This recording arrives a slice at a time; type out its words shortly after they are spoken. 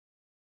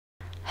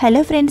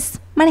Hello friends,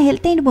 మన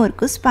health and more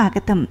కు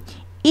స్వాగతం.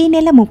 ఈ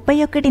నెల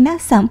 31న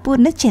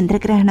సంపూర్ణ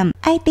చంద్రగ్రహణం.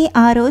 అయితే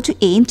ఆ రోజు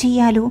ఏం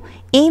చేయాలో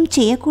ఏం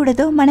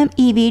చేయకూడదో మనం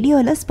ఈ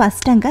వీడియోలో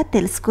స్పష్టంగా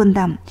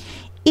తెలుసుకుందాం.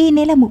 ఈ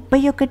నెల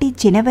 31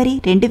 జనవరి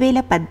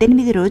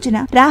 2018 రోజున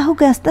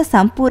రాహుగాస్త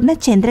సంపూర్ణ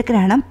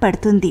చంద్రగ్రహణం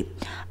పడుతుంది.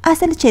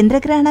 అసలు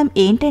చంద్రగ్రహణం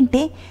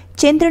ఏంటంటే,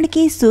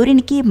 చంద్రునికి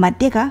సూర్యునికి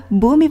మధ్యగా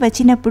భూమి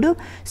వచ్చినప్పుడు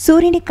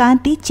సూర్యుని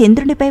కాంతి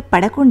చంద్రునిపై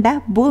పడకుండా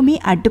భూమి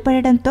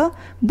అడ్డుపడడంతో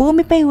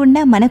భూమిపై ఉన్న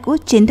మనకు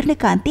చంద్రుని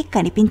కాంతి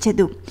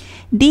కనిపించదు.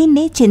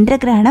 దీన్నే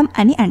చంద్రగ్రహణం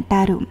అని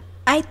అంటారు.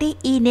 అయితే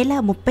ఈ నెల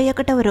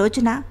 31వ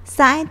రోజున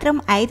సాయంత్రం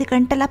 5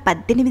 గంటల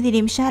 18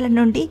 నిమిషాల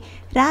నుండి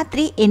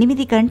రాత్రి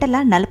 8 గంటల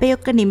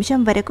 41 నిమిషం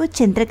వరకు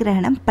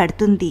చంద్రగ్రహణం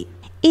పడుతుంది.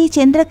 ఈ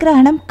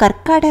చంద్రగ్రహణం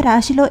కర్కాట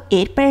రాశిలో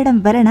ఏర్పడడం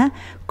వలన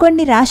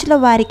కొన్ని రాశుల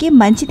వారికి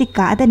మంచిది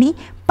కాదని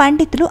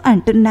పండితులు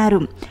అంటున్నారు.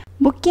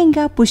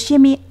 ముఖ్యంగా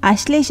పుష్యమి,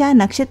 అశ్లేష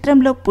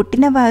నక్షత్రంలో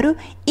పుట్టినవారు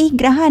ఈ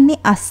గ్రహాన్ని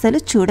అస్సలు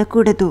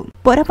చూడకూడదు.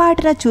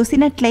 పొరపాటున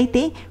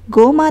చూసినట్లయితే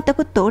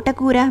గోమాతకు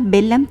తోటకూర,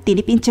 బెల్లం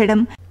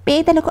తినిపించడం,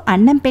 పేదలకు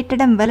అన్నం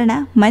పెట్టడం వలన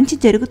మంచి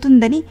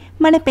జరుగుతుందని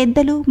మన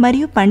పెద్దలు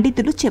మరియు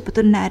పండితులు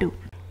చెబుతున్నారు.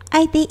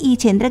 అయితే ఈ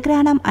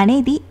చంద్రగ్రహణం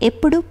అనేది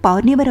ఎప్పుడు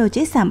పౌర్ణమి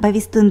రోజే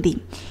సంభవిస్తుంది.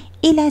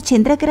 ఇలా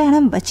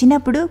చంద్రగ్రహణం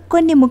వచ్చినప్పుడు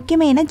కొన్ని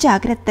ముఖ్యమైన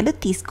జాగ్రత్తలు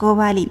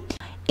తీసుకోవాలి.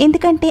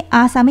 ఎందుకంటే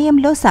ఆ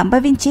సమయంలో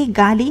సంభవించే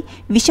గాలి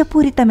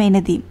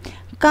విషపూరితమైనది.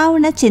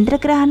 కావున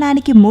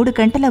చంద్రగ్రహణానికి 3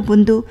 గంటల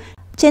ముందు,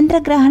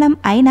 చంద్రగ్రహణం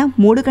అయిన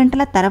 3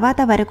 గంటల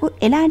తర్వాత వరకు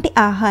ఎలాంటి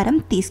ఆహారం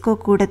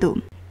తీసుకోకూడదు.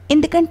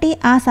 ఎందుకంటే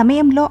ఆ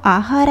సమయంలో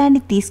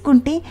ఆహారాన్ని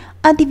తీసుకుంటే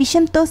అది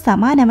విషంతో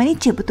సమానమని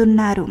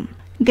చెబుతున్నారు.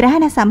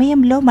 గ్రహణ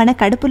సమయంలో మన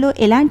కడుపులో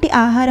ఎలాంటి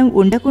ఆహారం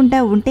ఉండకుండా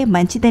ఉంటే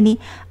మంచిదని,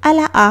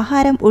 అలా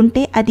ఆహారం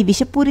ఉంటే అది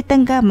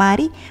విషపూరితంగా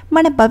మారి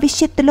మన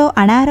భవిష్యత్తులో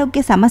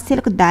అనారోగ్య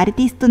సమస్యలకు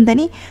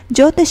దారితీస్తుందని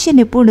జ్యోతిష్య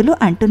నిపుణులు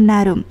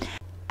అంటున్నారు.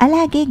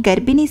 అలాగే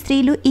గర్భిణీ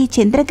స్త్రీలు ఈ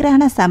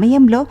చంద్రగ్రహణ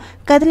సమయంలో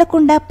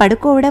కదలకుండా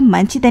పడుకోవడం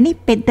మంచిదని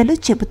పెద్దలు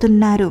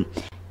చెబుతున్నారు.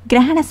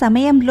 గ్రహణ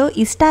సమయంలో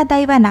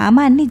ఇష్టాదైవ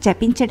నామాన్ని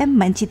జపించడం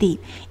మంచిది.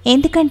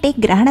 ఎందుకంటే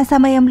గ్రహణ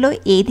సమయంలో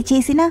ఏది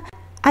చేసినా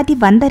అది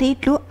 100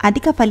 రెట్లు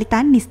అధిక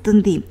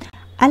ఫలితాన్నిస్తుంది.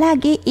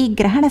 అలాగే ఈ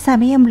గ్రహణ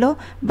సమయంలో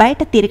బయట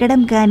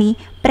తిరగడం కానీ,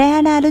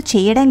 ప్రయాణాలు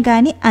చేయడం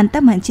కానీ అంత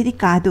మంచిది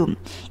కాదు.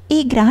 ఈ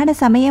గ్రహణ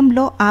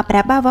సమయంలో ఆ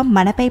ప్రభావం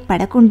మనపై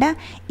పడకుండా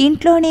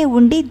ఇంట్లోనే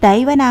ఉండి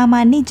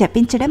దైవనామాన్ని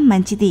జపించడం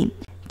మంచిది.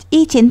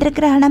 ఈ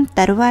చంద్రగ్రహణం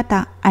తరువాత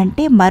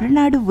అంటే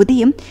మరునాడు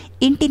ఉదయం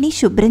ఇంటిని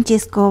శుభ్రం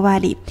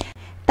చేసుకోవాలి.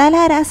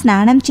 తలారా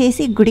స్నానం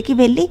చేసి గుడికి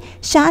వెళ్ళి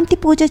శాంతి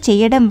పూజ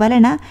చేయడం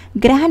వలన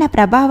గ్రహణ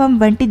ప్రభావం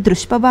వంటి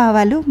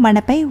దుష్ప్రభావాలు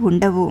మనపై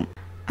ఉండవు.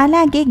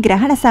 అలాగే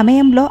గ్రహణ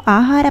సమయంలో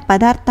ఆహార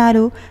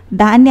పదార్థాలు,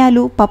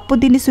 ధాన్యాలు, పప్పు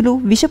దినుసులు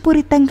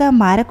విషపూరితంగా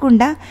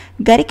మారకుండా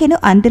గరికెను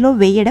అందులో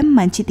వేయడం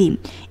మంచిది.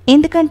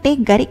 ఎందుకంటే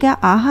గరిక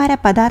ఆహార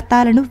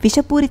పదార్థాలను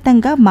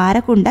విషపూరితంగా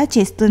మారకుండా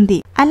చేస్తుంది.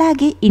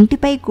 అలాగే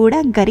ఇంటిపై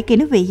కూడా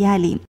గరికెను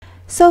వేయాలి.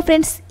 సో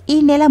ఫ్రెండ్స్, ఈ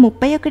నెల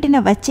 31న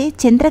వచ్చే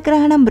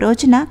చంద్రగ్రహణం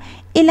రోజున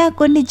ఇలా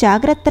కొన్ని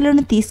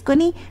జాగ్రత్తలను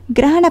తీసుకొని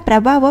గ్రహణ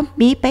ప్రభావం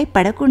మీపై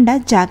పడకుండా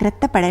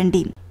జాగ్రత్త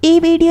పడండి. ఈ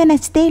వీడియో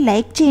నచ్చితే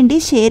లైక్ చేయండి,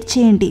 షేర్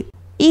చేయండి.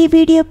 ఈ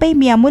వీడియోపై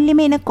మీ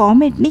అమూల్యమైన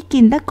కామెంట్ని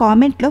కింద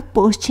కామెంట్లో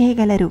పోస్ట్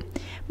చేయగలరు.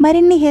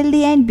 మరిన్ని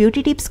హెల్దీ అండ్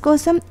బ్యూటీ టిప్స్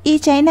కోసం ఈ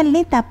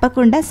ఛానల్ని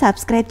తప్పకుండా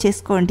సబ్స్క్రైబ్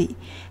చేసుకోండి.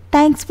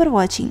 Thanks for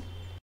watching.